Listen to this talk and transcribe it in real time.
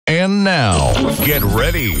And now, get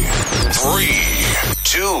ready. 3,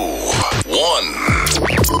 2,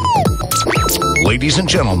 1. Ladies and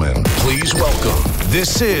gentlemen, please welcome.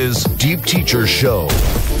 This is Deep Teacher Show,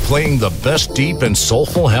 playing the best deep and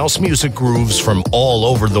soulful house music grooves from all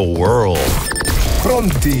over the world.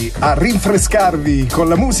 Pronti a rinfrescarvi con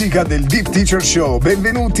la musica del Deep Teacher Show?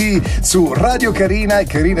 Benvenuti su Radio Carina e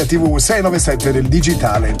Carina TV 697 del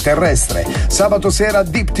digitale terrestre. Sabato sera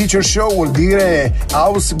Deep Teacher Show vuol dire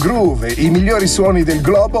House Groove, i migliori suoni del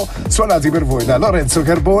globo suonati per voi da Lorenzo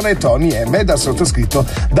Carbone, Tony M e dal sottoscritto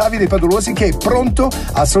Davide Padulosi, che è pronto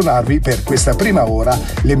a suonarvi per questa prima ora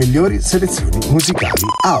le migliori selezioni musicali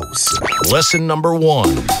house. Lesson number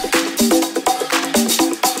 1.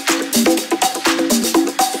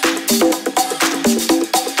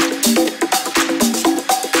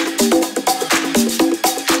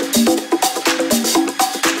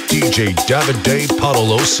 DJ Davide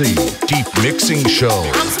Padulosi, Deep Mixing Show.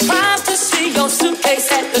 I'm surprised to see your suitcase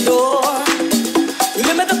at the door.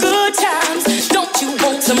 Remember the good times, don't you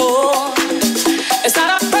want some more? It's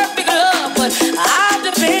not a perfect love, but I'll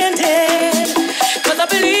defend it, 'cause I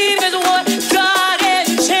believe it's what God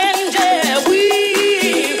intended.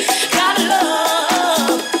 We got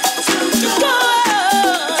love to do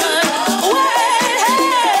good.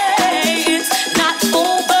 Hey, it's not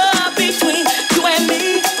over between you and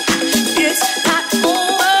me. It's not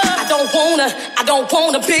over. I don't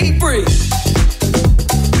wanna be free.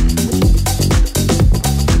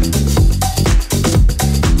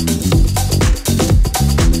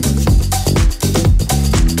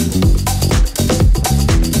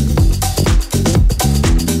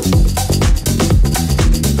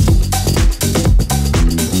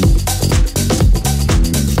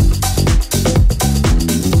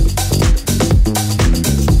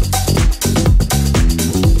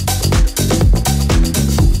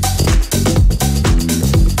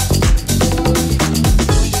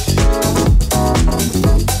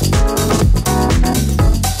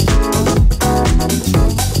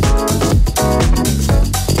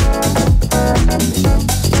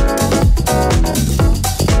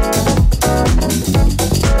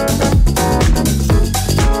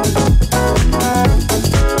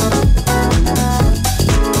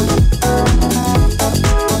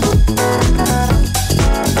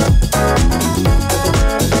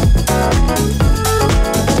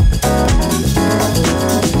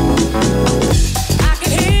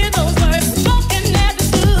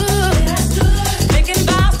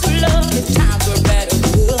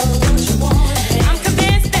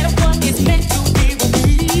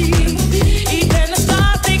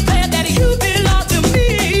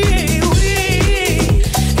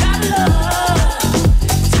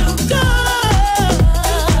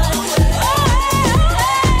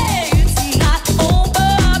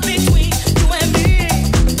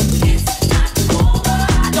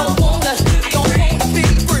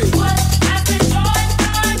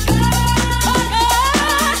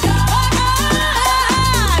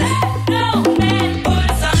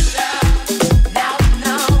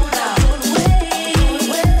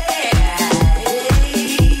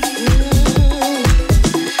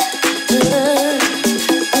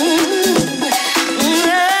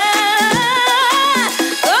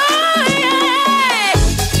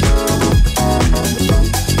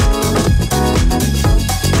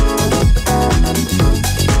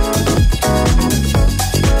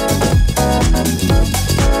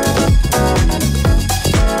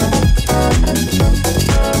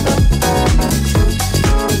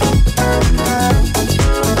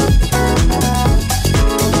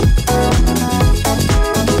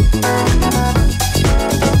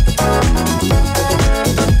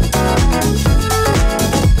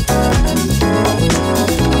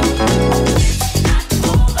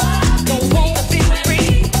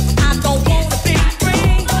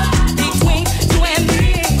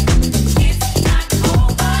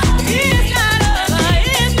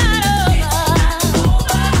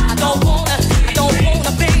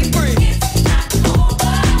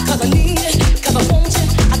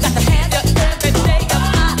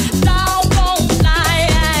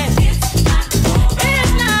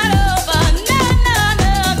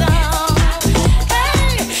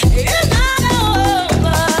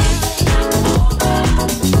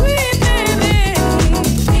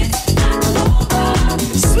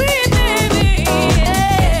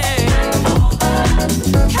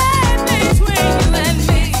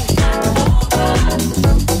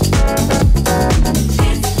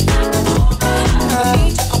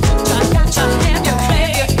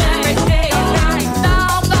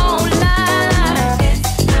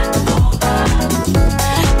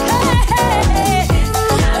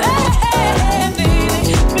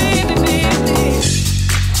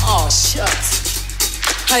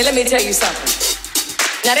 Honey, let me tell you something.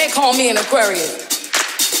 Now they call me an Aquarius.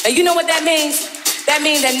 And you know what that means? That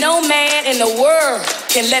means that no man in the world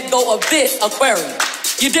can let go of this Aquarius.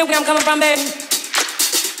 You dig where I'm coming from, baby?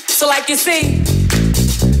 So like you see,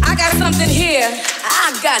 I got something here. I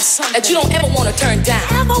got something that you don't ever want to turn down.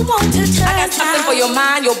 Ever want to turn I got something for your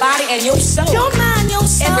mind, your body, and your soul. Your mind, your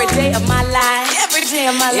soul. Every day of my life. Every day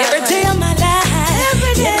of my life. Every day of my life.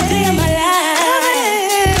 Every day of my life.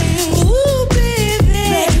 Ooh, baby.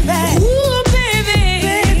 Ooh, baby.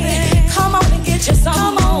 Come on and get you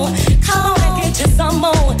some more. Come on and get you some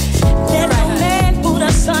more. Let no man put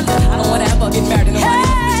us under. I don't want to ever get married to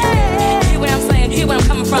nobody. Hear what I'm saying? Hear where I'm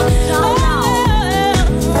coming from? No.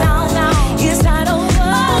 It's not over.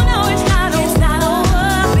 No, it's not over. It's not over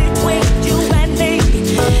between you and me.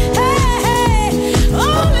 Hey,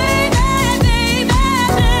 oh baby, baby.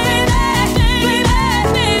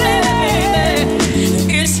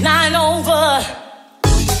 It's not over.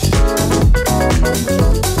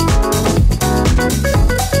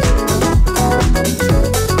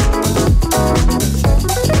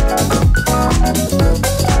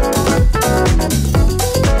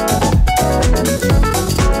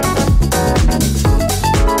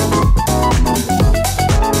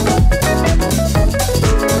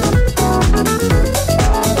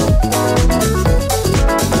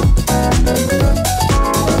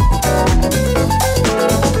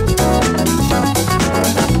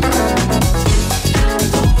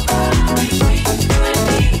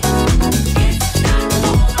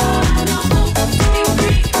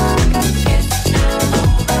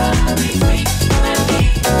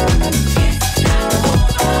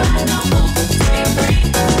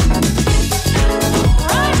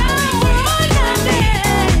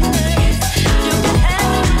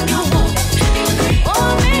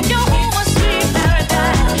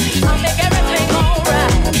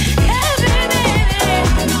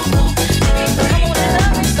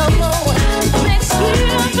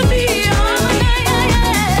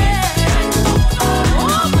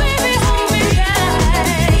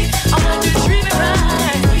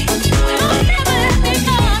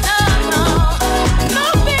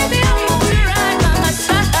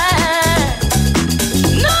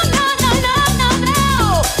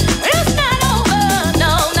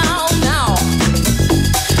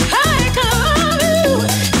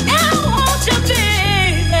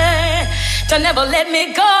 Never let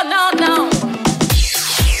me go, no.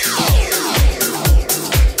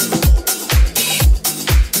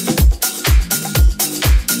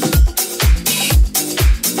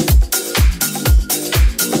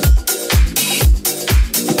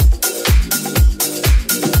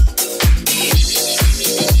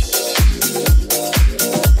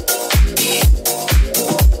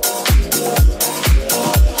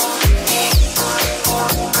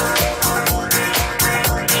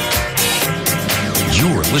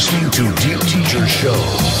 Listening to Deep Teacher Show.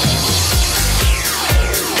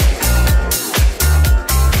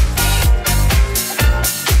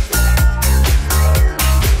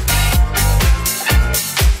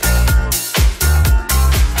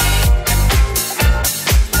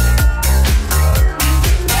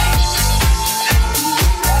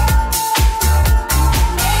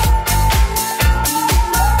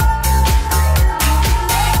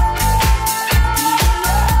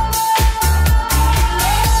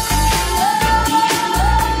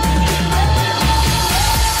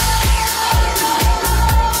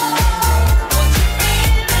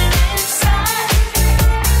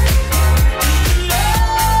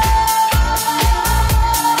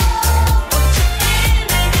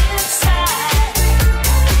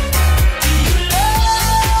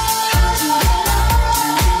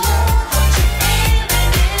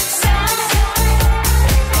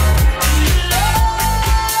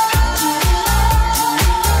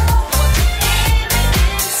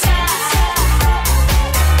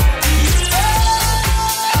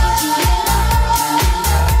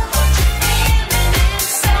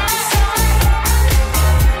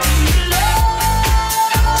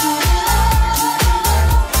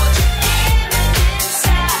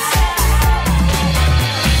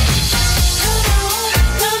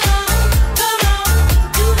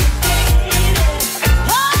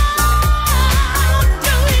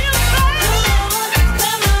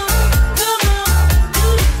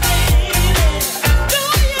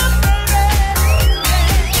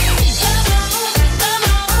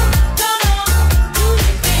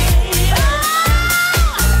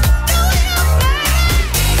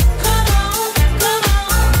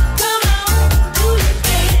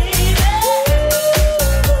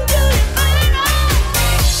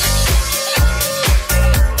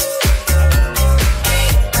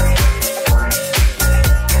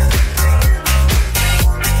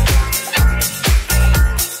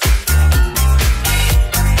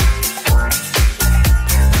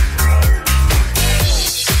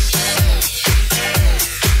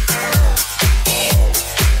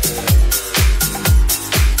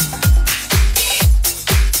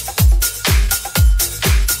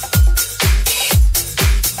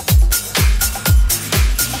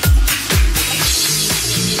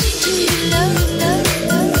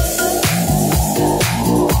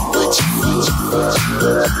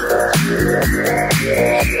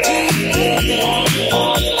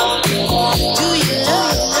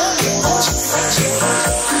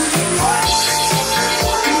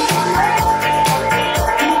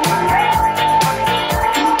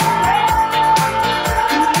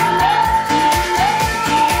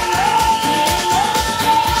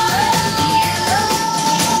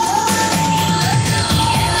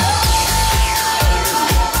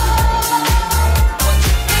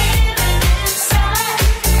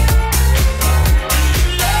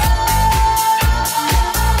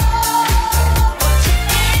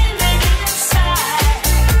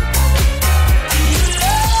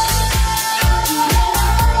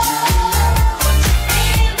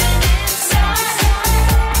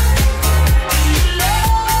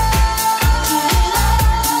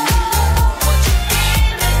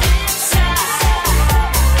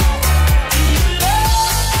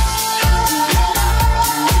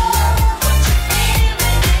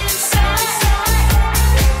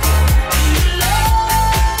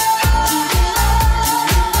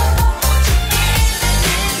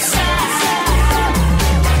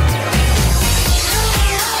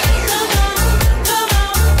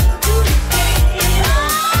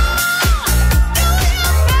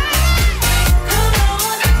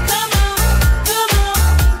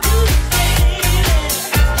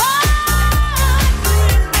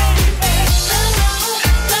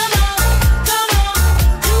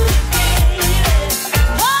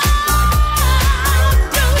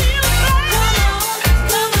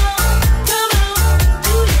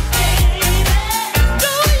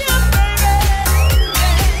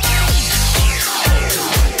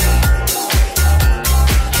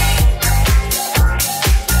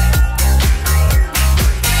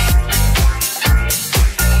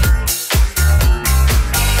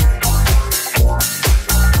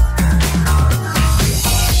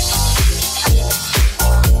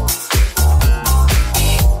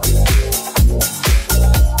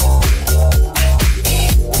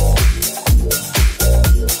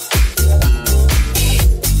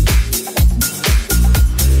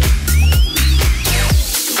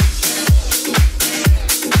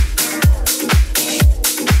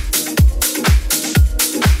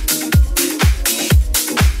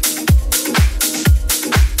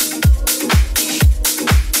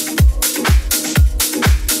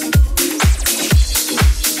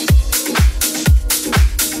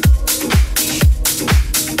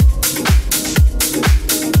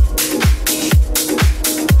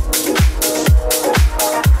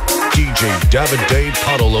 DJ Davide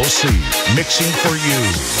Padulosi, mixing for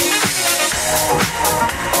you.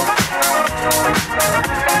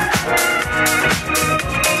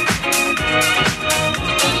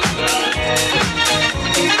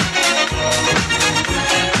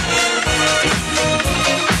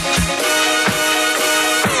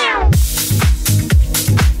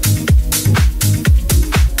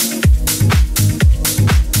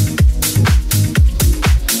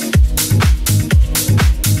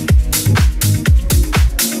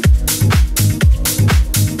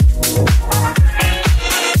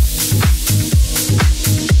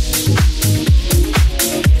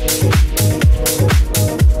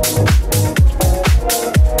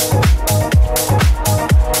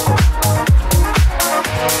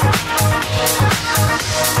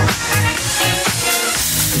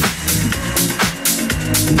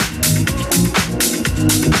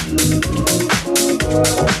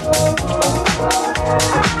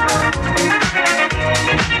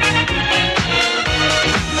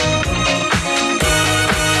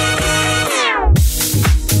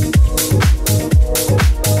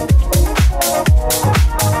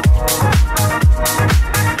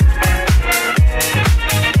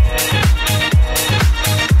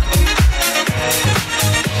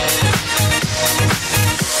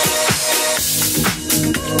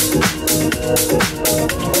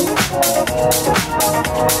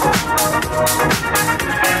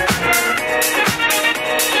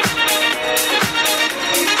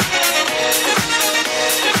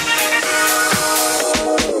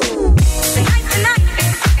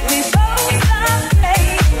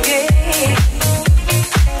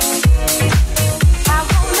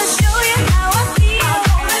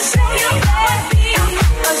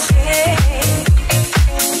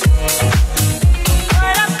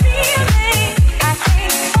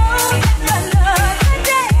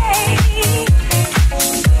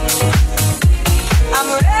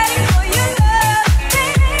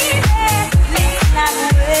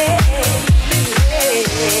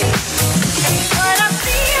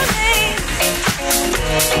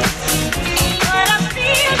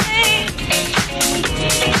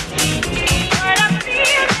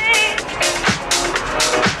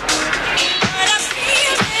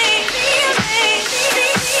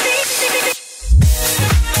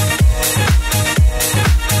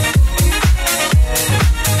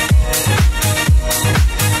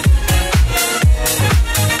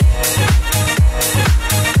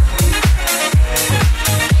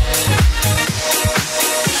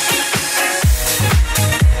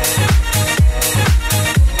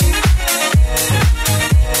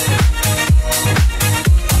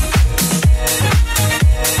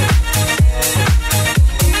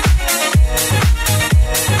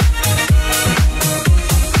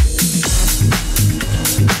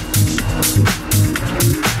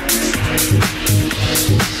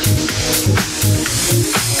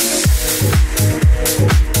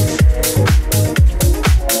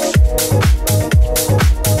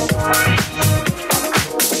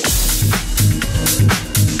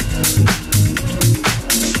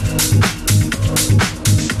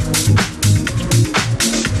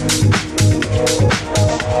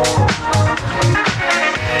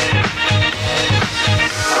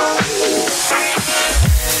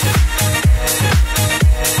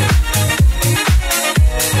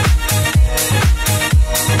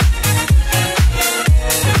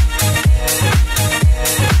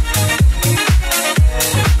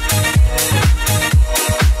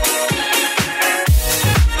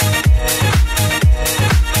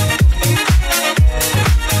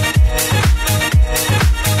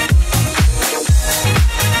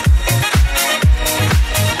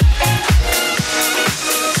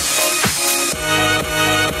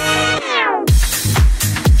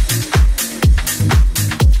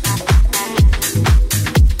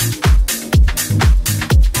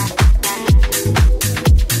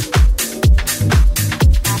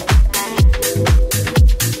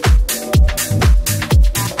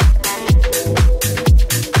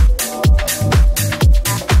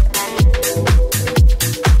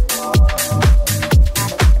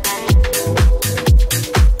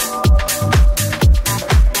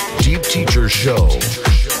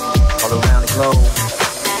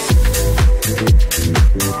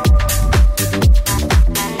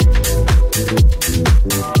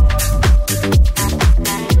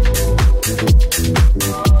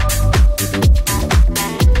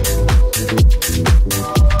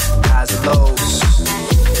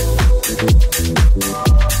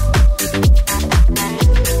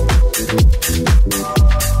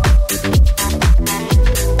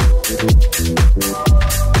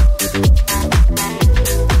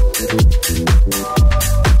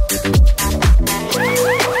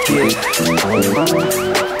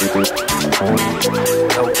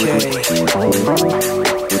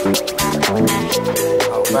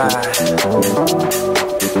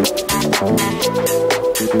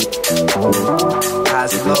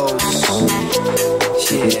 Highs and lows,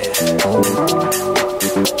 yeah.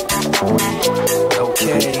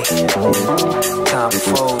 Okay, time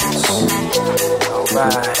folds.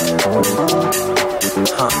 Alright,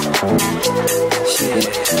 yeah.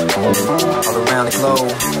 All around the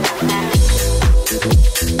globe.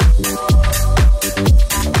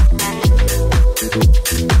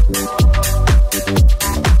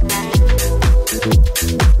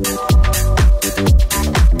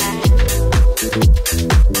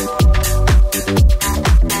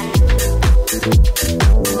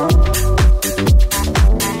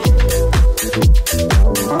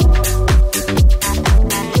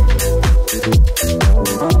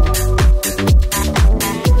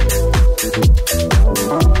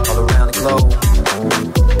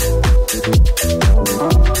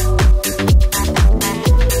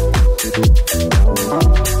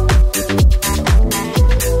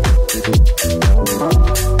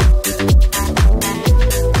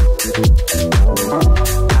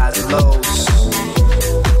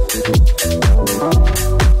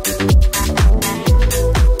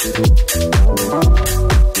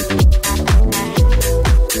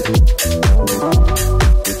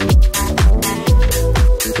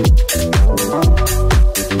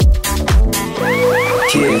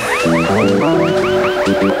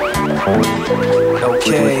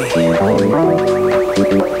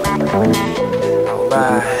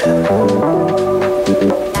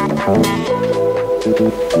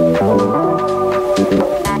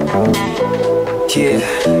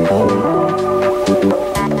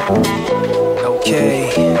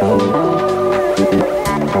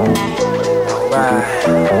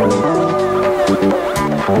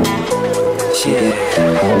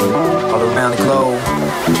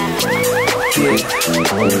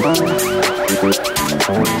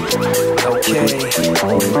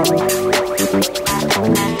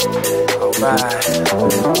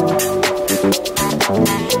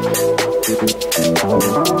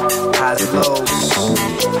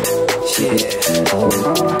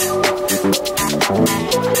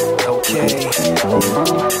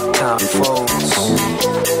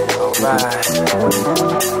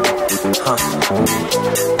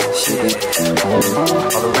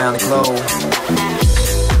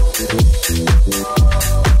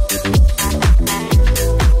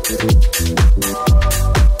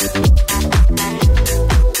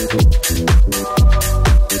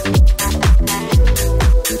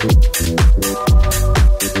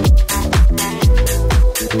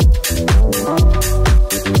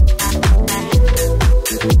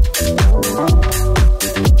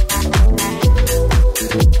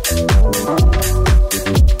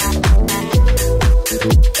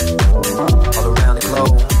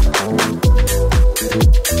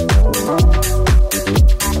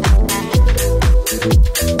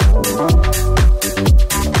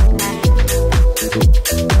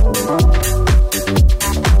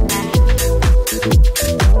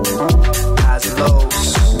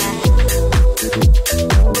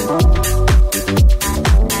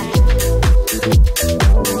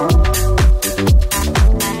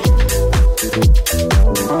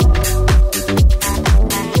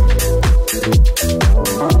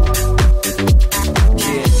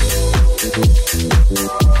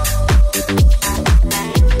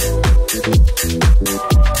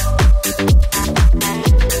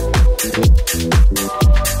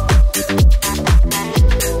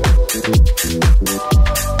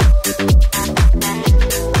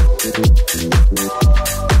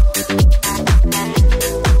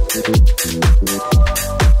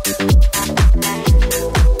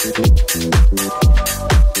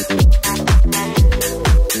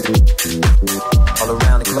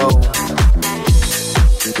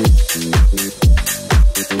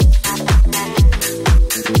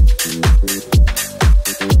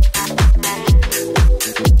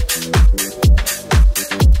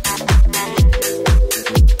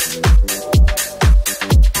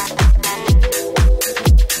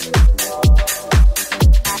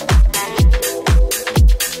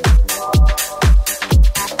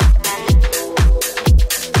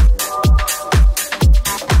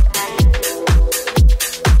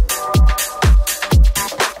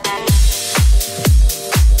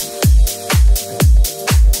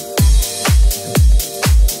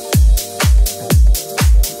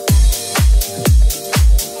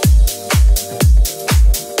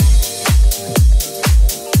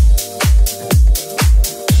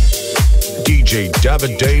 DJ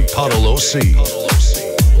Davide padulosi.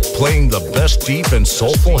 playing the best deep and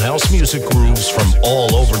soulful house music grooves from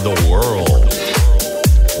all over the world.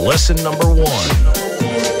 Lesson number 1.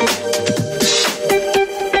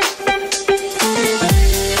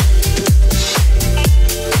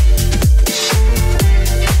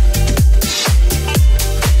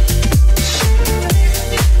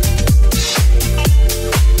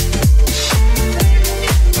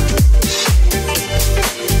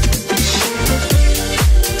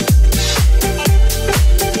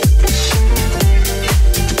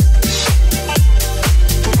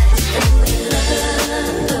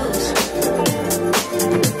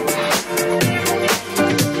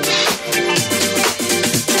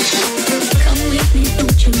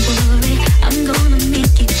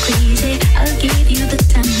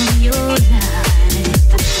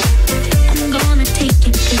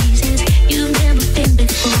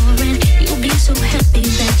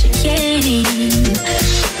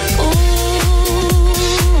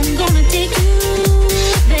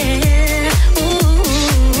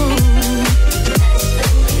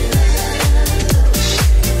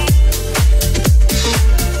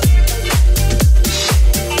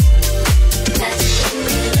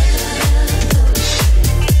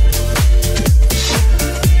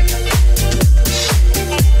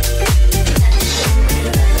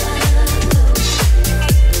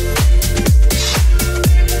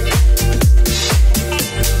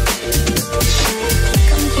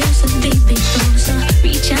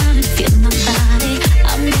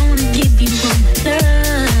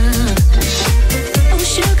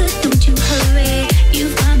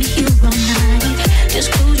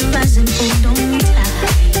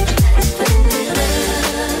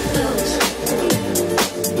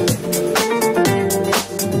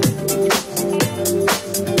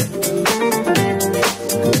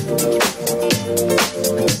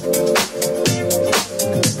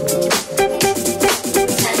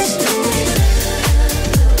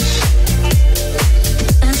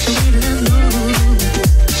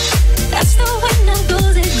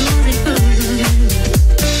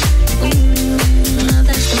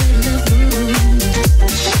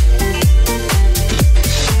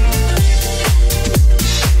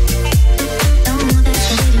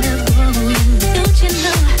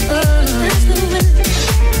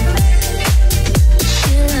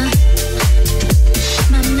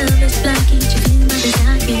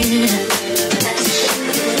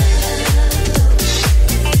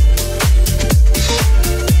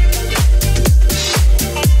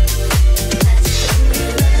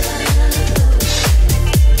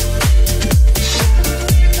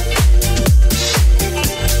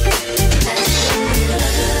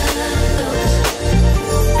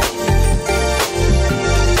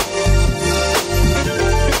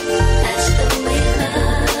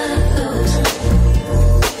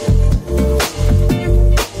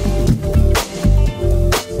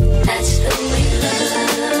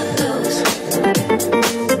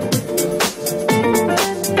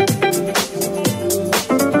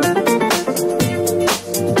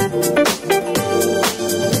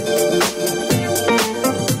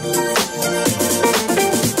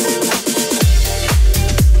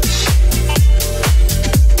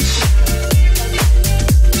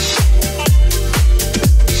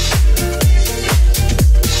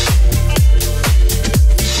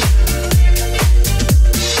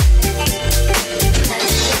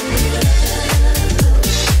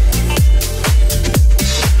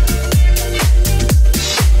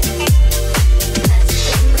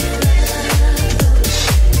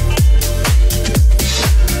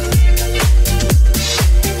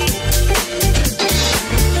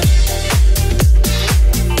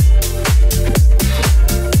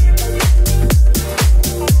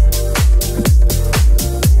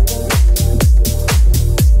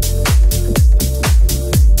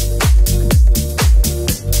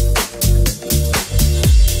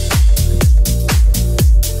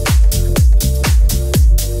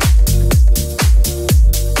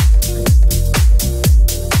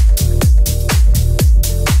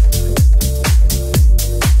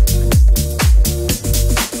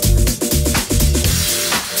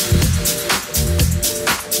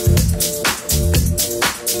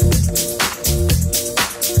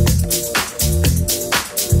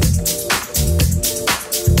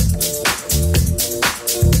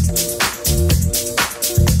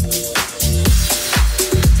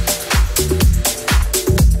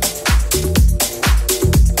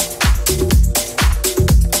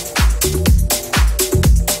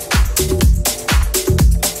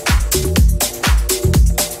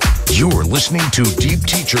 listening to Deep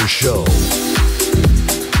Teacher Show.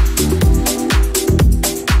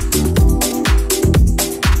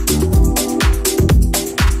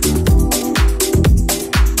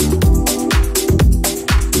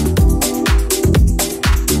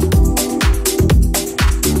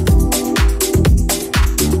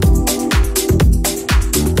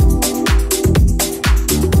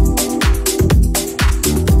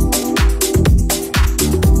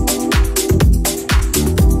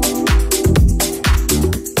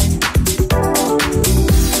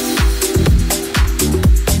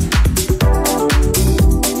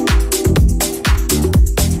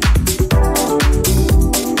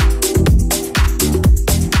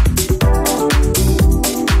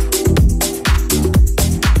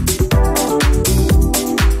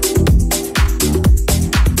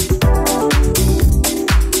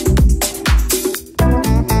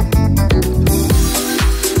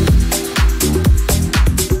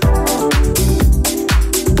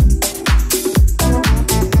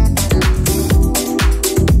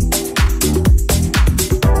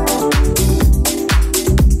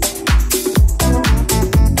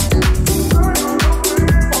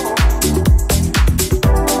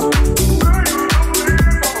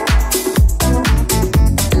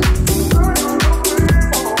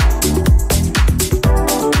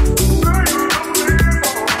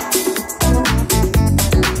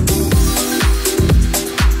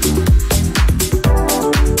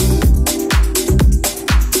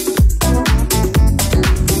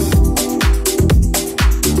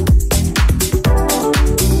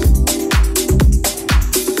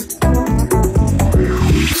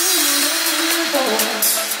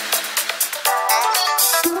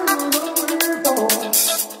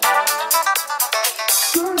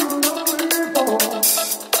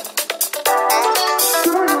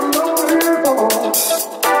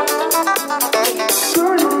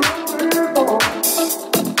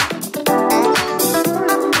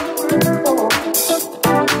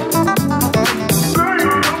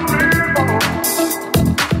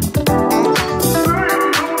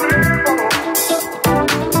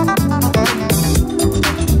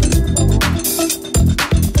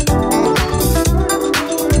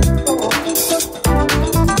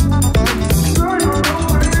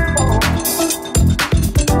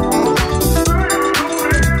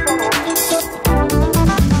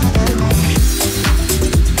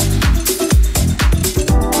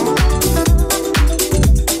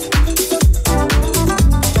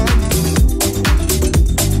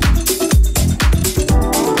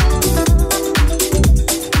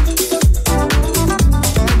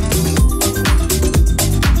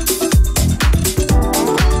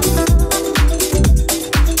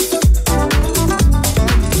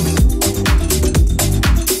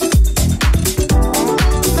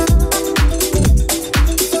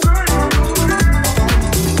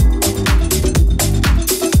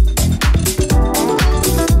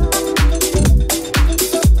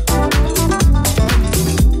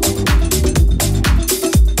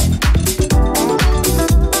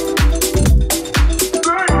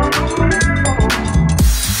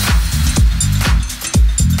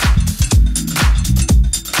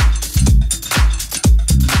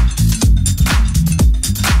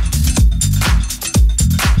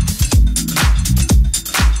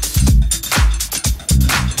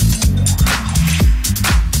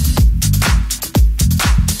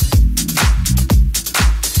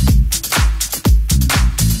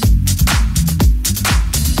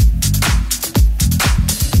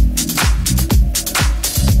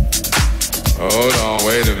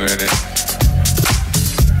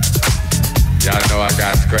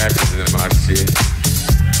 scratches in my shit.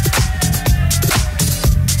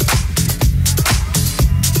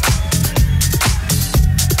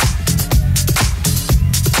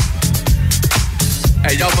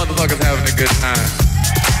 Hey, y'all motherfuckers having a good time.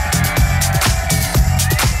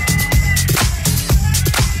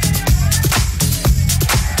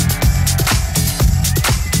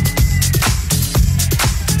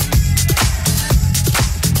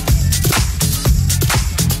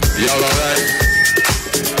 Y'all alright?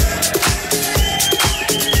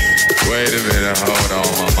 Wait a minute, hold on.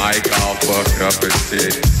 My mic all fucked up and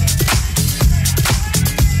shit.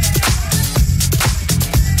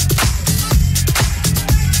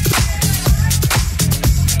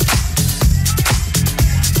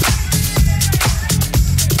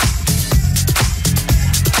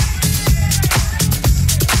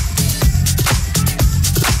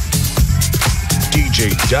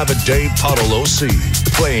 Davide Padulosi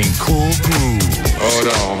playing cool groove.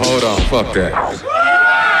 Hold on, fuck that.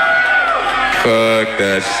 Fuck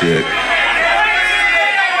that shit.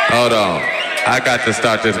 Hold on. I got to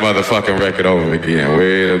start this motherfucking record over again.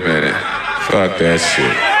 Wait a minute. Fuck that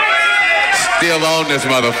shit. Still on this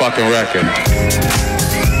motherfucking record.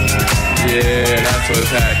 Yeah, that's what's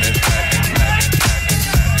happening.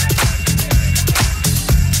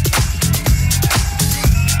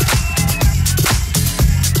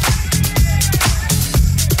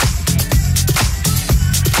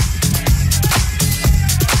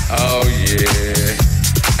 Oh yeah.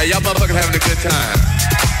 Hey, y'all motherfuckers having a good time.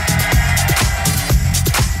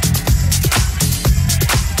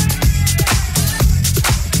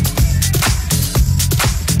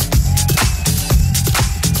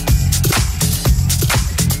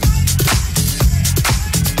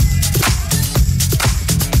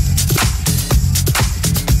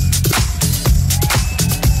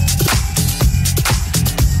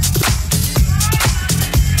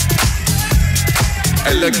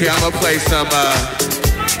 Hey, look here, I'ma play some,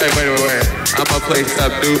 hey, wait. I'ma play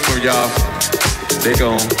some new from y'all. They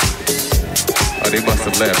they must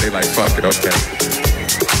have left. They like, fuck it, okay.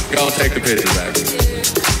 Y'all take the picture back.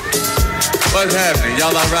 What's happening?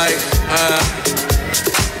 Y'all alright?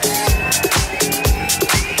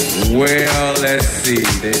 Well, let's see.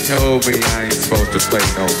 They told me I ain't supposed to play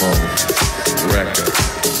no more records.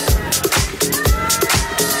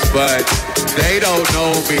 But they don't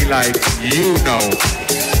know me like you know.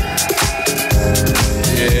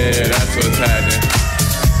 Yeah, that's what's happening.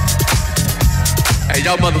 Hey,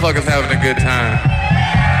 y'all motherfuckers having a good time.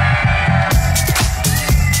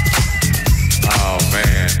 Oh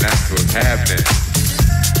man, that's what's happening.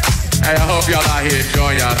 Hey, I hope y'all out here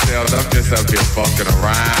enjoying yourselves. I'm just up here fucking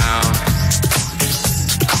around.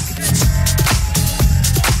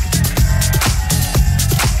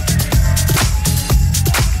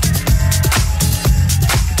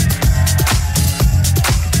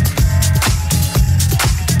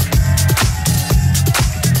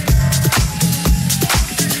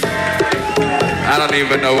 I don't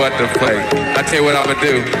even know what to play. I tell you what I'm gonna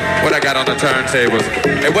do. What I got on the turntables.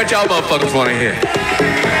 Hey, what y'all motherfuckers wanna hear?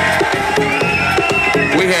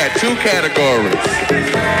 We had two categories.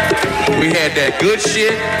 We had that good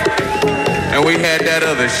shit, and we had that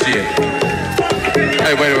other shit.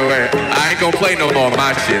 Hey, wait. I ain't gonna play no more of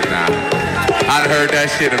my shit now. I done heard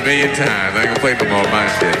that shit a million times. I ain't gonna play no more of my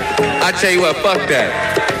shit. I tell you what, fuck that.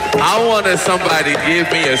 I wanted somebody to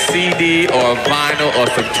give me a CD or a vinyl or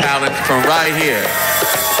some talent from right here.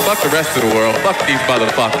 Fuck the rest of the world. Fuck these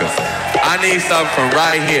motherfuckers. I need something from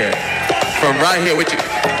right here. From right here. What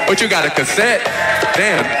you got, a cassette?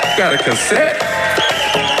 Damn, you got a cassette?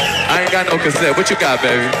 I ain't got no cassette. What you got,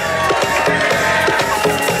 baby?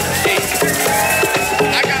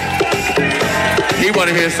 He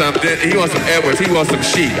wanna hear something. He wants some Edwards. He wants some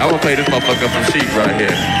Sheep. I wanna play this motherfucker some Sheep right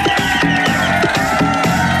here.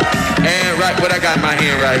 Right, what I got in my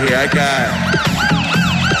hand right here, I got,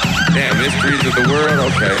 damn, Mysteries of the World,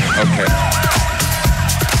 okay.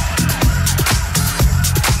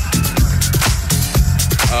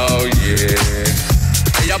 Oh yeah.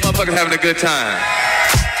 Hey, y'all motherfuckers having a good time.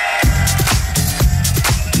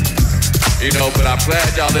 You know, but I'm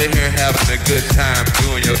glad y'all in here having a good time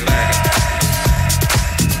doing your thing.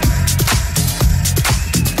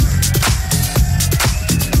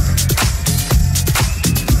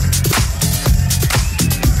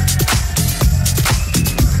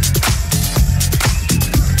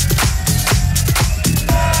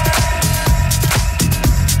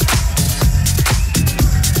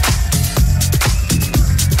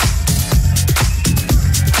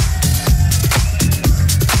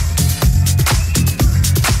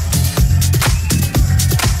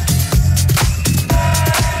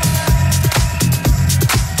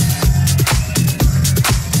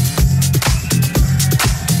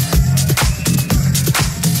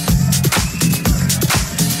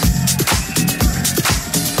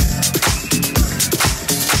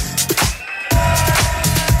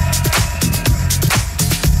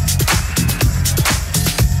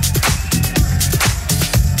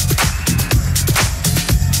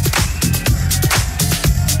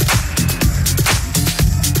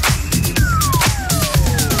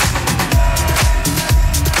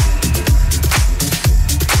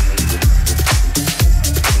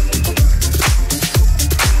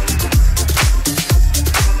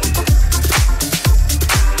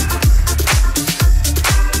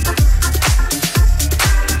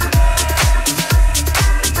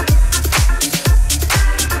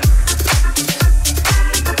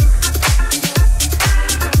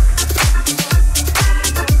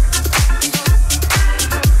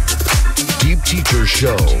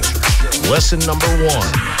 lesson number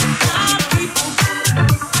 1.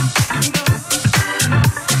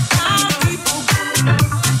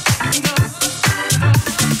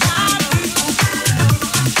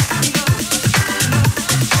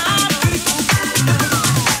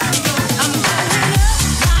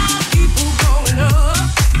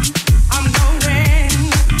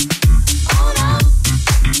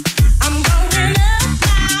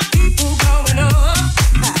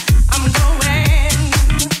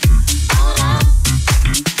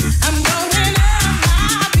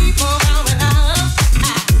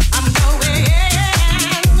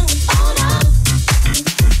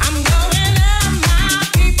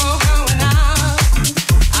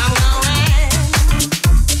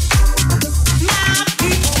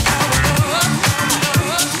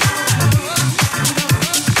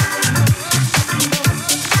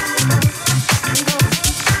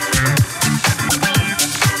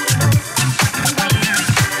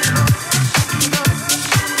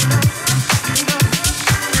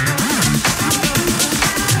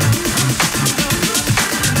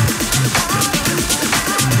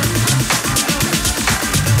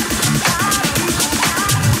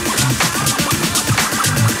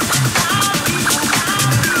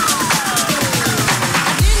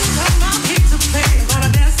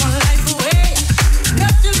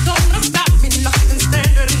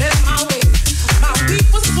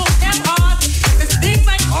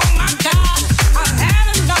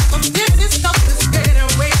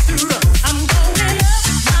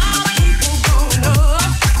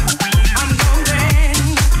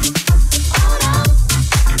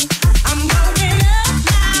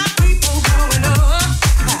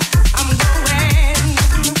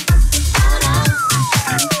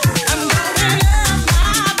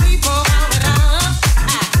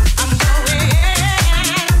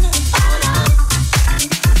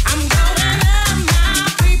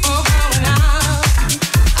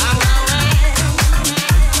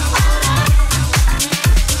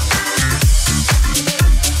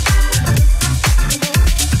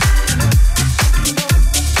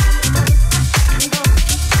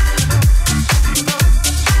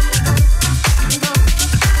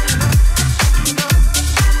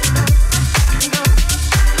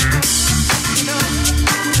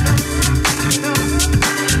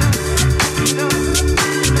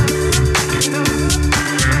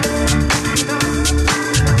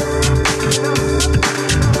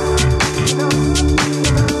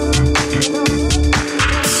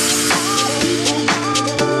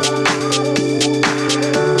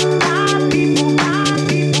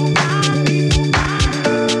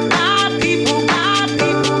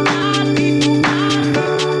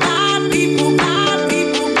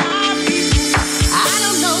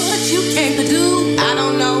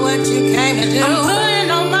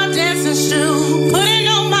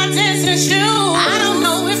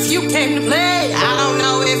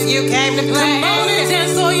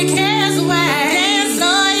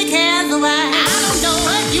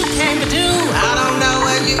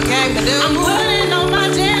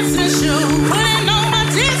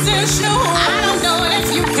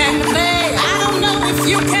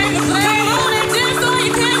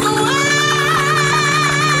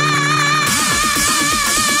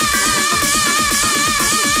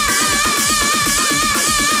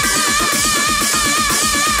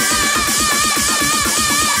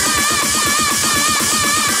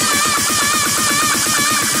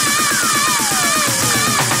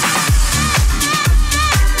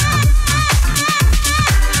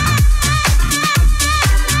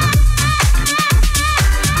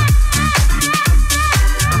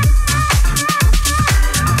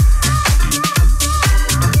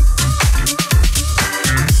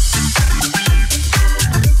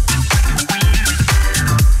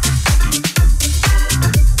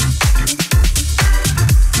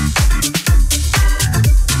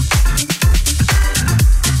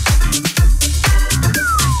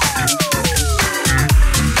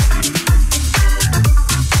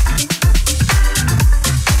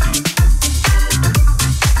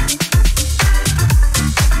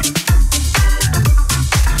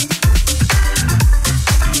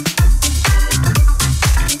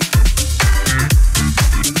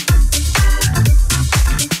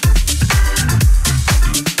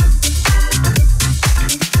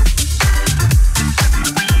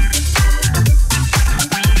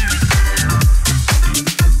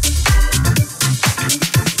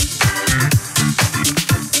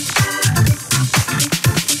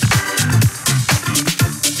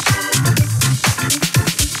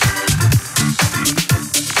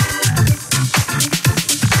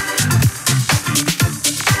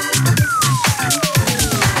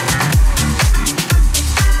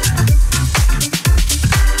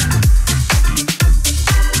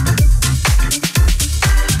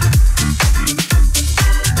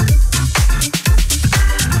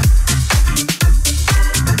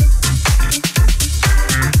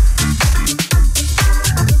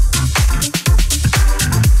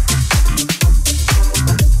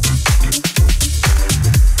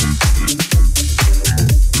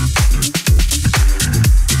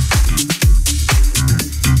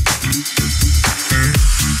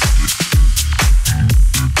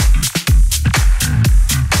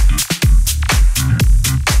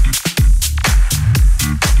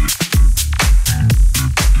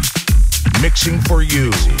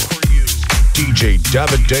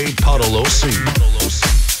 DJ Padulosi.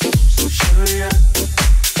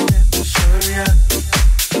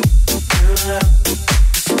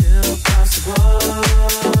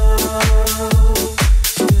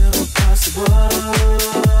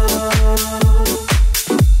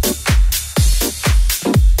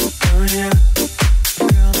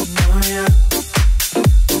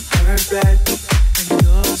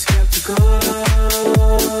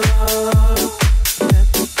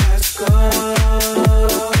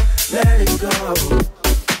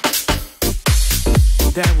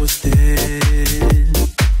 That was then.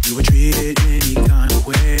 You were treated any kind of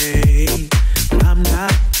way. I'm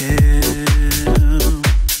not him.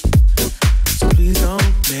 So please don't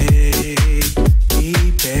make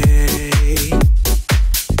me pay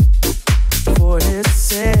for his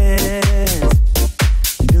sins.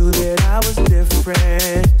 You knew that I was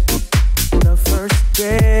different the first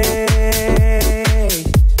day.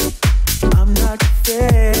 I'm not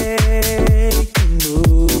faking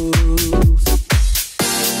moves.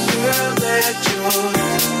 Girl, let your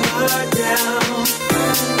guard down.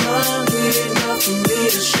 Hungry enough for me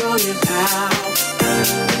to show you how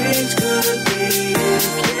things could be if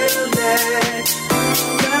you let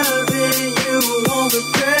loving you won't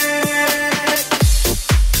regret.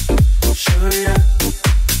 Show ya,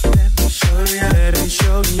 let me show ya, let me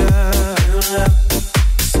show ya. Real love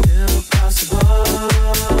is still possible,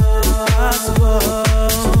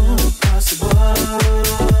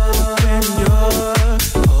 when you're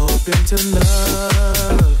open to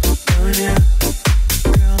love. Oh yeah,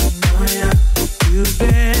 girl, oh yeah, you've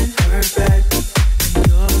been hurt bad and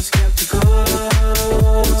you're skeptical.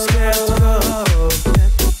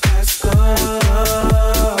 Let the past go,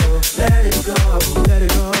 let it go, let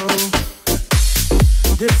it go.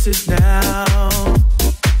 This is now.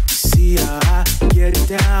 You see how I get it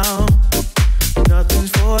down.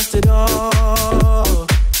 Nothing's forced at all.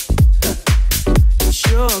 It's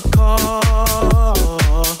your call.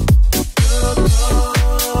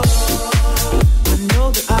 I know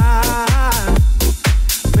that I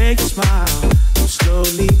make you smile. I'm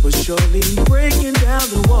slowly but surely breaking down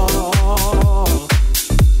the wall.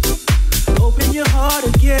 Open your heart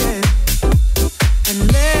again and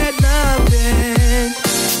let love in.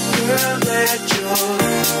 Girl, let your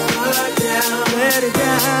heart down, let it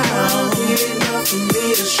down. Enough for me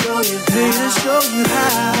to show you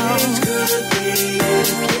how things could be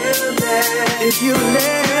if you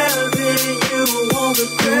let loving you won't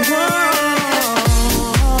regret.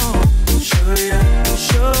 Show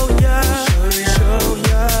ya,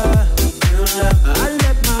 I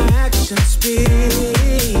let my actions speak.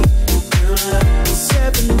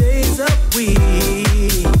 7 days a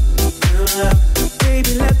week.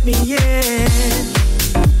 Baby, let me in.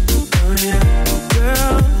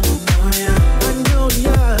 Girl, I know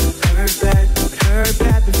ya heard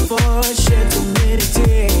bad before, shed so many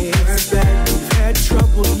tears. You've had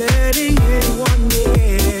trouble letting anyone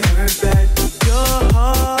in.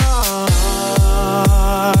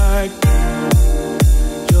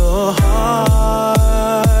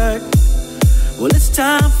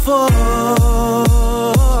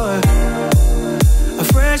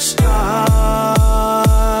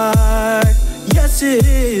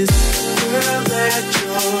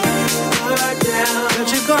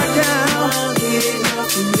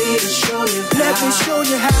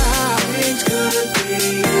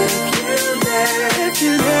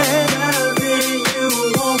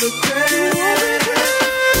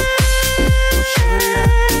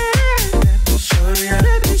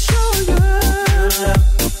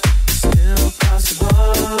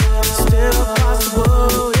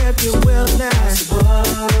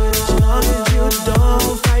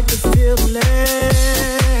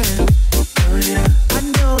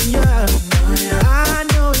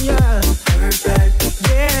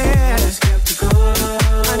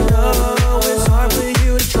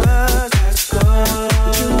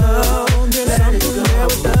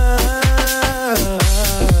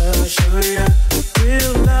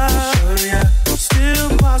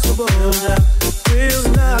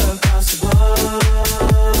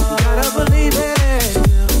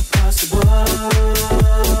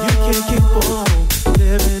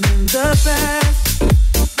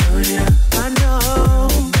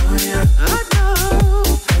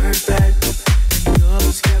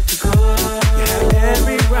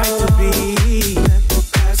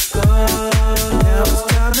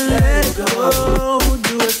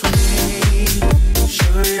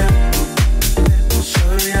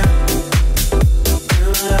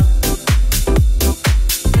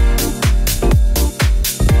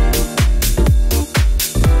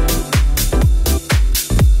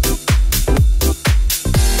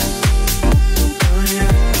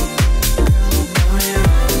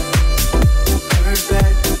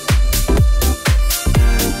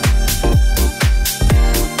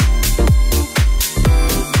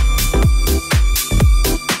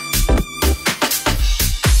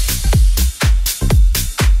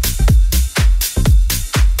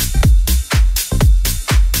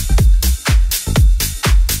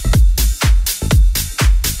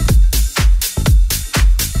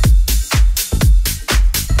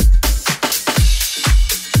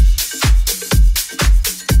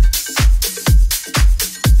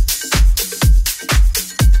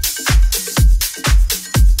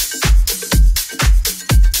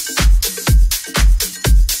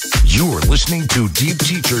 listening to Deep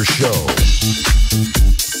Teacher Show.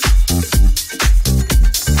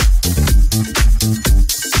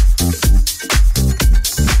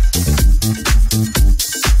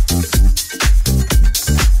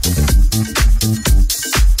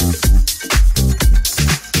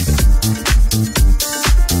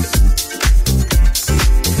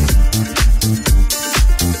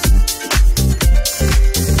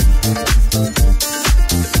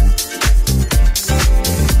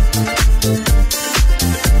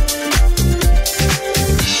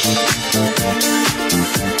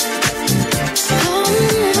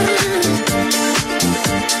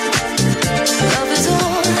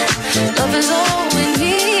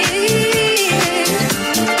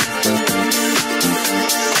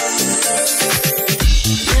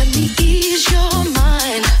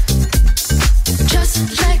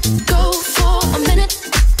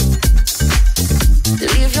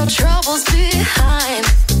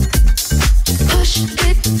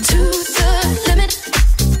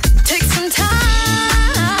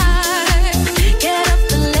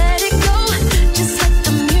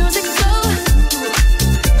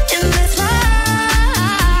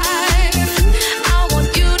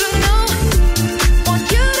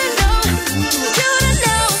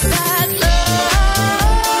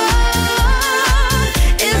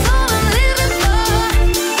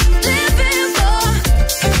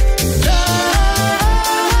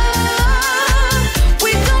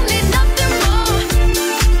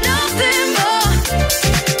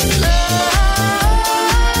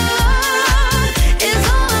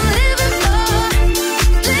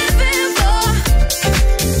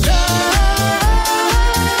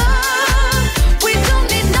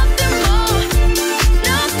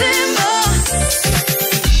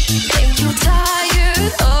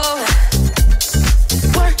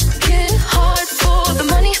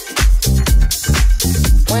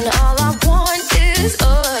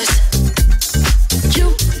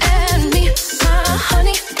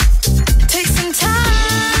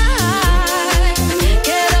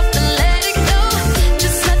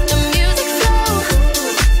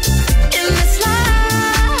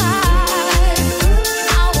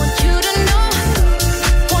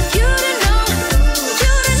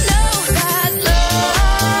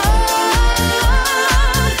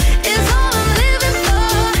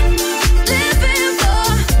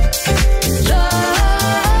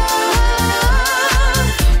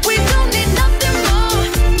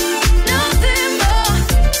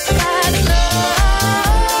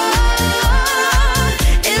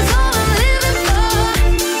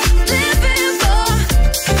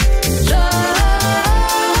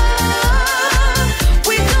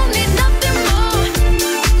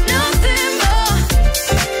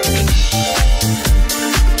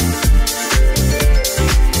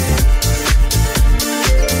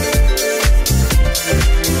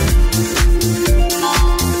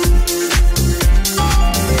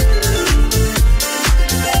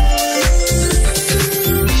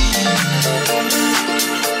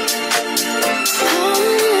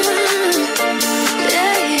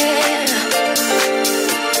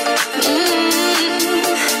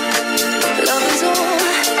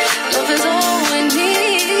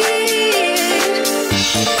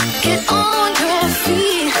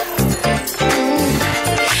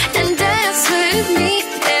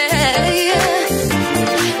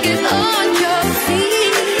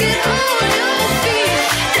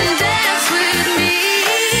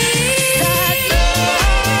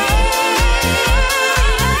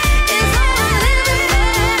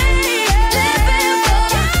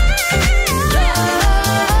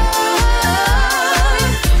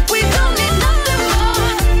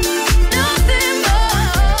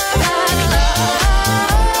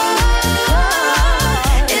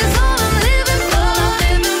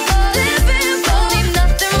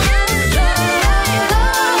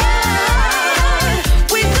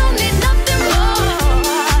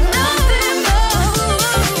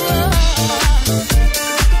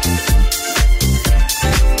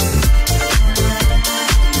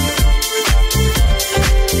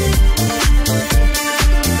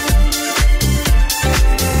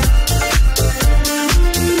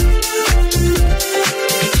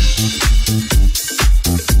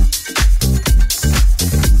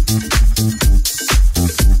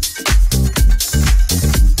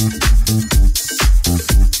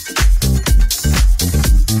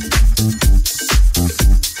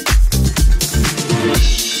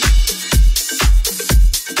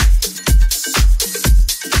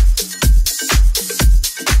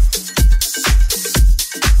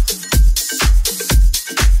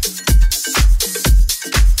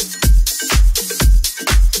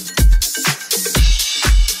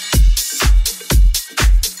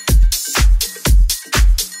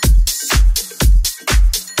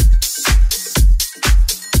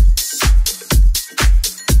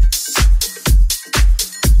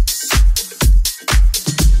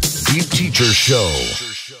 Deep Teacher Show.